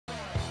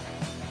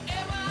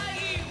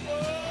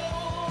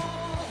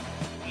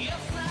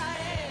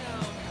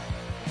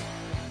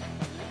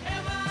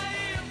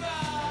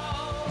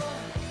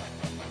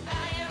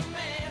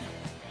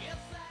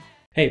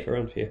Hey,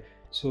 Ferran here.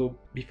 So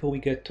before we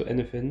get to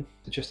anything,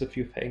 just a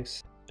few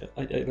things.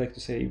 I'd like to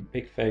say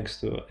big thanks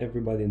to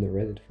everybody in the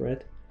Reddit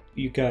thread.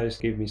 You guys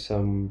gave me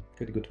some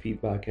pretty good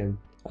feedback and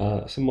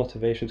some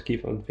motivation to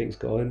keep on things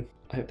going.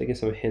 I have taken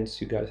some hints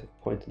you guys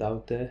have pointed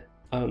out there.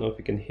 I don't know if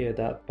you can hear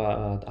that,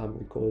 but I'm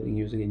recording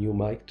using a new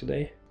mic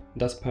today.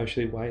 That's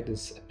partially why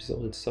this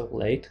episode is so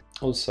late.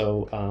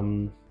 Also,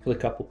 for the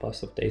couple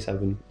past of days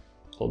I've been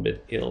a little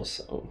bit ill,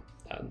 so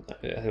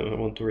I don't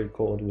want to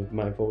record with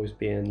my voice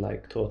being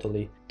like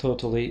totally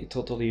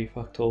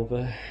fucked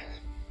over,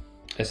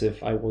 as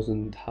if I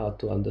wasn't hard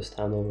to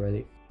understand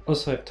already.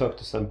 Also, I've talked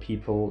to some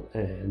people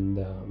and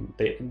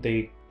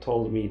they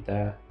told me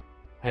that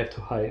I have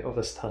too high of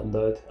a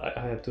standard.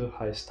 I have too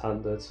high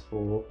standards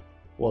for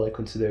what I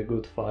consider a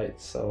good fight,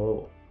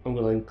 so I'm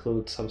gonna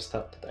include some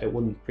stuff that I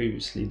wouldn't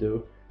previously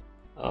do.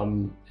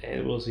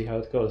 And we'll see how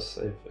it goes.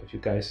 If you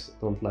guys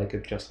don't like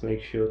it, just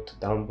make sure to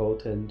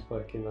downvote and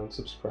fucking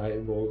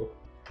unsubscribe or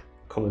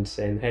comment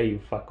saying, hey,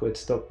 you fuckwit,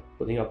 stop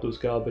putting up those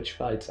garbage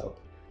fights out.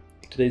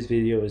 Today's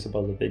video is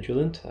about the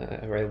Vigilant,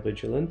 a Rail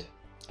Vigilant.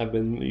 I've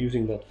been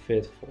using that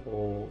fit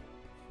for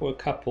a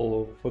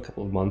couple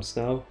of months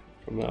now,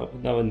 from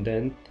now and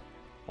then,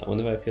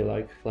 whenever I feel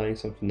like flying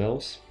something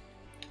else.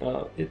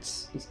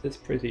 It's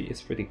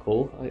pretty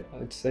cool.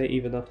 I'd say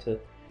even after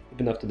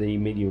the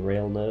medium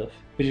rail nerf.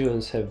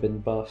 Vigilants have been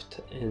buffed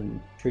in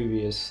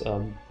previous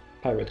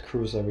pirate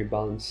cruiser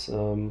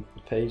rebalance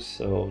phase,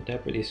 so they're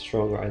pretty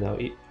strong right now,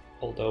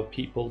 although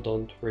people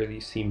don't really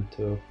seem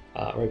to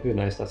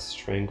recognize that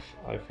strength,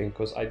 I think,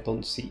 because I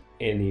don't see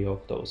any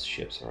of those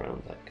ships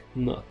around, like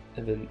not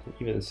even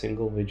a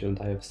single Vigilant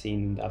I have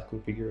seen in that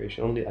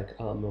configuration, only like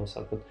armor or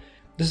something.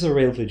 This is a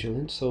Rail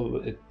Vigilant, so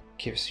it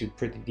gives you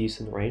pretty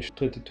decent range,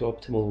 22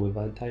 optimal with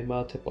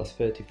Antimatter plus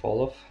 30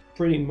 fall off,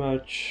 pretty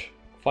much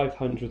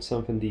 500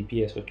 something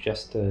DPS with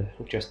just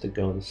the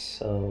guns,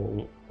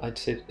 so I'd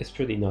say it's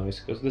pretty nice,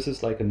 because this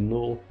is like a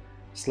null,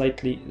 this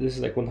is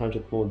like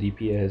 100 more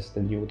DPS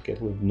than you would get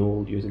with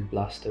null using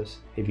blasters,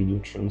 heavy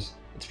neutrons.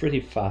 It's pretty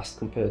fast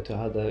compared to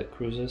other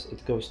cruisers.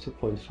 It goes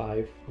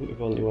 2.5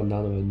 with only 1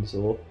 nano and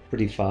Zor,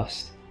 pretty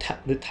fast.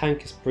 The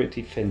tank is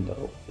pretty thin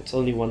though, it's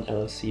only 1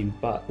 LSC,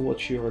 but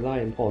what you're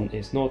relying on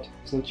is not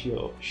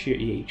your sheer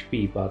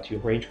EHP, but your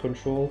range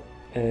control,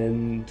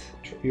 and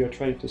you're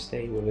trying to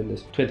stay within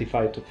this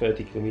 25 to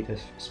 30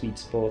 kilometers sweet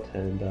spot,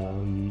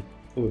 and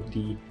with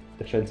the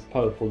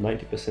powerful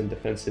 90%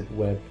 defensive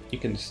web, you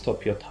can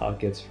stop your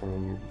targets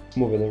from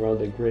moving around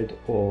the grid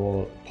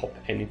or pop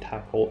any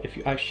tackle. If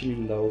you actually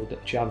load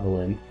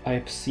Javelin,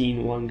 I've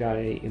seen one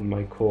guy in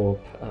my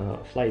corp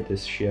fly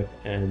this ship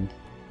and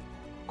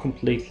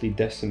completely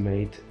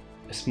decimate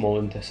a small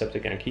interceptor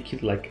gang. He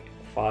killed like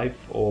 5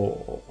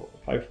 or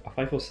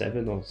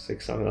 7 or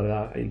 6, something like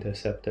that,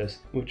 interceptors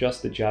with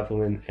just the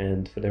Javelin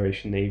and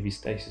Federation Navy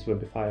Stasis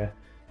Webifier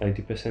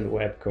 90%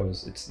 web,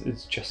 because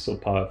it's just so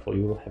powerful.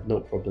 You will have no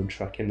problem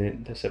tracking the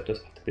interceptors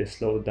after they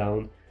slow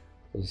down,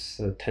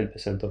 because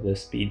 10% of their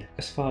speed.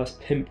 As far as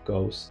pimp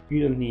goes,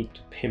 you don't need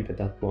to pimp it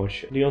that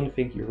much. The only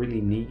thing you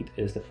really need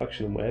is the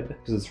faction web,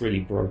 because it's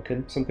really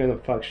broken. Some kind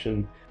of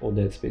faction or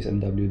Dead Space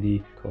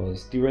MWD,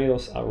 because the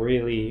rails are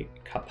really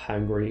cap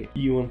hungry.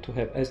 You want to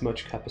have as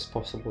much cap as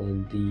possible,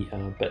 and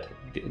but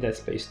the Dead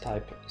Space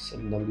type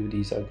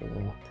MWDs are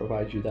gonna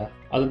provide you that.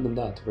 Other than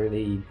that,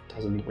 really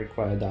doesn't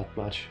require that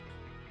much.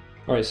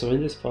 Alright, so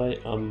in this fight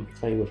I'm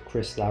playing with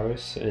Chris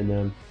Laris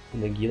in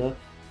Aguila.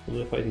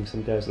 We're fighting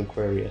some guys in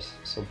Aquarius.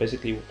 So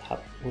basically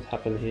what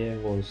happened here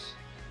was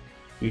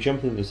we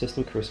jumped into the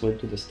system, Chris went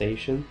to the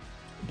station,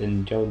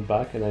 then jumped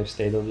back, and I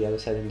stayed on the other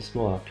side and the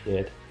small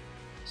appeared.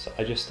 So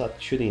I just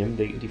started shooting him.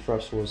 The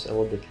defrost was a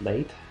little bit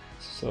late,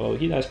 so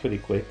he dies pretty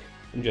quick.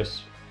 I'm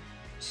just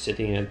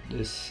sitting at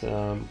this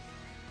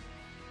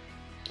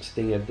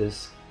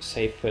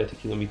safe 30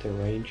 kilometer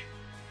range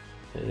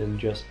and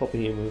just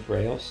popping him with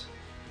rails.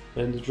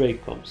 And the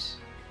Drake comes,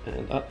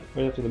 and right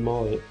after the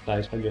Maul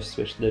dies, I just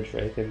switched the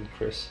Drake, and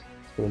Chris is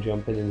gonna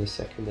jump in a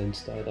second and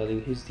start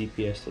adding his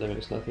DPS to them.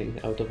 There's nothing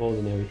out of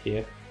ordinary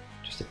here,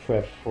 just a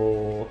prep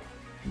for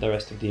the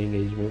rest of the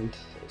engagement.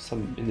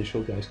 Some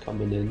initial guys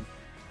coming in.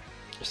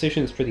 The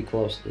station is pretty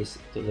close to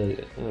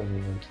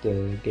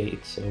the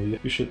gate, so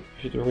you should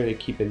really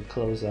keep a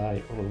close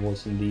eye on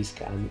what's in the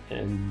scan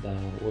and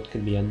what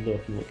can be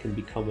unlocked and what can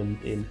be coming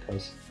in,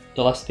 because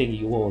the last thing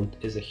you want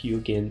is a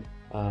Hugin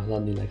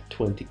landing like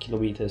 20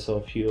 kilometers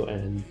off you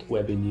and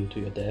webbing you to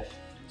your death.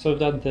 So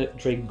with that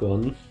Drake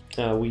gone,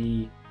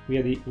 we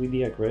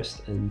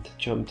de-aggressed and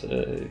jumped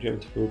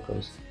through,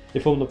 because they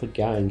formed up a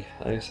gang,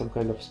 some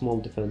kind of small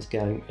defense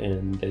gang,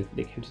 and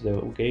they came to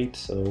the gate,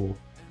 so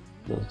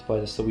not to fight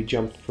us. So we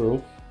jumped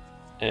through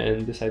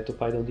and decided to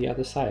fight on the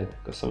other side,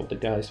 because some of the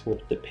guys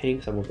warped the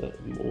ping, some of them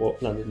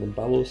landed in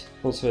bubbles.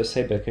 Also a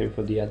Saber came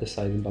from the other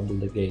side and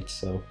bubbled the gate,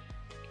 so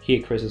here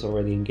Chris is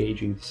already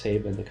engaging the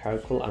Saber and the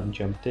Caracal. I'm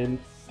jumped in.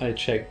 I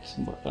checked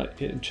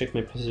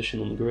my position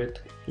on the grid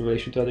in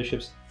relation to other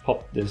ships,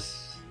 popped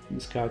this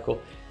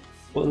Caracal.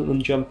 When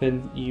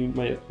jumping, you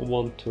might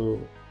want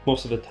to,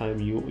 most of the time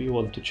you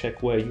want to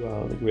check where you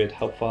are on the grid,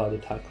 how far the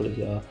tacklers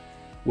are,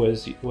 where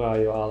are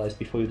your allies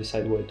before you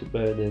decide where to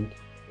burn in.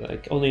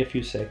 Like only a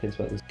few seconds,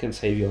 but it can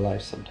save your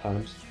life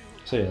sometimes.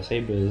 So yeah,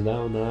 Saber is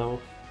down now,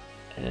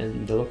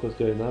 and the local's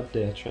going up.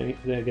 They're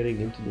getting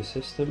into the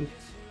system.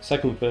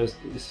 Cyclone first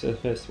is the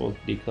first one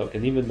to declock,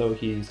 and even though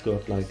he's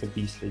got like a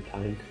beastly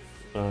tank,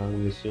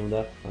 we assume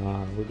that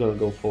we're gonna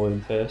go for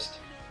him first.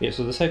 Yeah,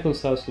 so the Cyclone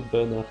starts to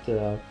burn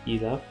after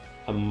Ida.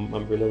 I'm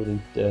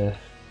reloading the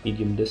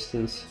medium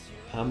distance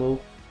ammo,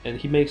 and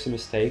he makes a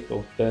mistake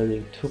of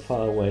burning too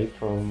far away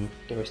from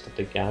the rest of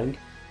the gang.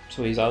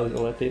 So he's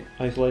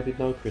isolated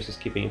now. Chris is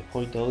keeping a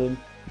point on him.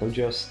 I'm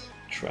just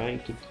trying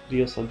to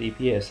deal some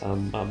DPS.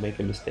 I make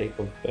a mistake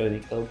of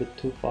burning a little bit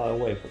too far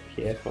away from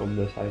here, from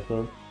the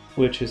Cyclone,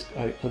 which is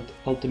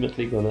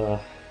ultimately gonna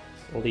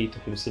lead to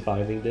him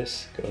surviving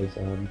this, because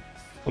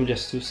I'm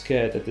just too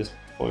scared at this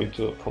point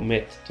to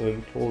commit to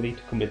him fully,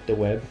 to commit the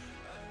web,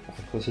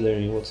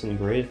 considering what's on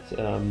grid.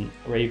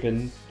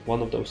 Raven,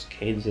 one of those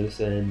canes is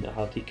an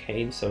RT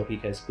cane, so he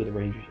gets good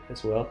range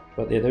as well.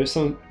 But yeah, there's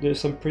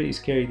some pretty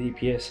scary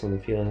DPS on the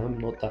field, and I'm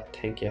not that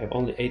tanky. I have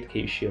only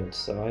 8k shields,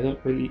 so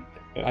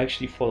I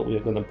actually thought we were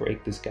gonna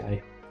break this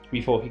guy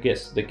before he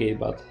gets to the gate,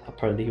 but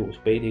apparently he was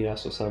baiting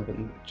us or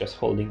something, just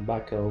holding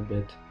back a little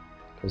bit.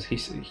 Because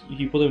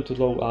he put him to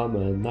low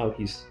armor, and now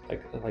he's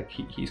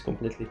he's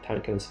completely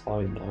tank and is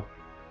fine now.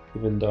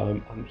 Even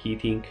though I'm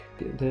heating,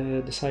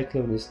 the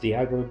Cyclone is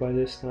deaggroed by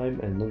this time,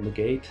 and on the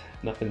gate,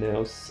 nothing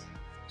else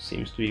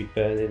seems to be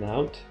burning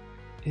out.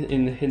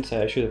 In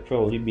hindsight, I should have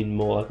probably been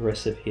more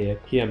aggressive here.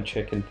 Here I'm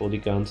checking for the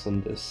guns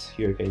on this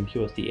Hurricane. He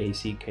was the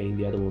AC cane,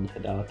 the other one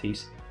had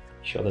RTs.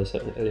 He shot us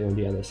on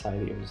the other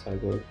side of the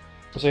Cyclone.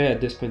 So yeah,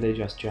 at this point they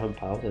just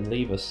jump out and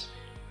leave us.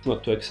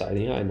 Not too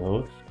exciting, I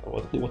know.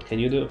 What can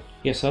you do?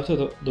 Yeah, so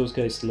after those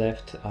guys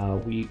left,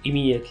 we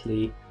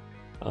immediately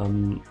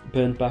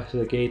burned back to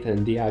the gate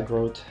and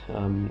deaggroed,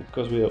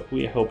 because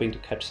we are hoping to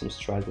catch some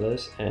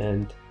stragglers,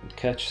 and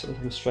catch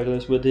some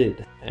stragglers we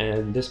did.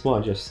 And this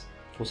mod just,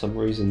 for some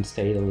reason,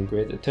 stayed on the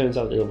grid. It turns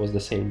out it was the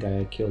same guy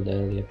I killed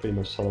earlier, pretty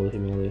much soloed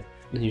him earlier.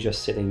 And he's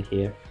just sitting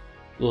here,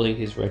 looting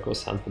his record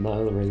something, I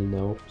don't really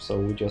know. So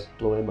we just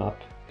blew him up.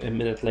 A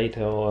minute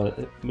later, or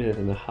a minute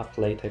and a half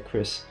later,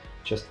 Chris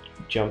just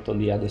jumped on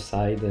the other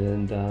side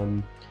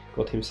and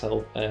got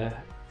himself, I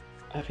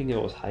think it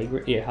was high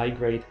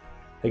grade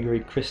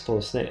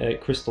crystal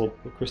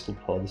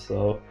pod.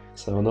 So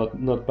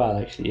not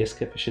bad actually.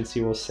 Escape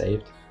efficiency was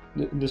saved.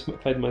 This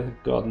fight might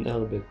have gotten a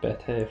little bit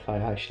better if I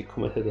actually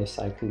committed a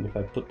Cyclone, if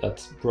I put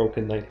that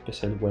broken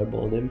 90% web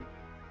on him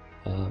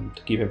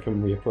to keep him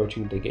from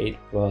reapproaching the gate,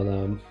 but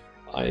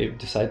I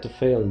decided to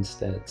fail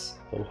instead.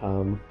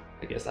 So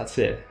I guess that's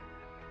it.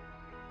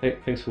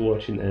 Thanks for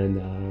watching,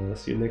 and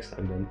see you next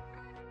time then.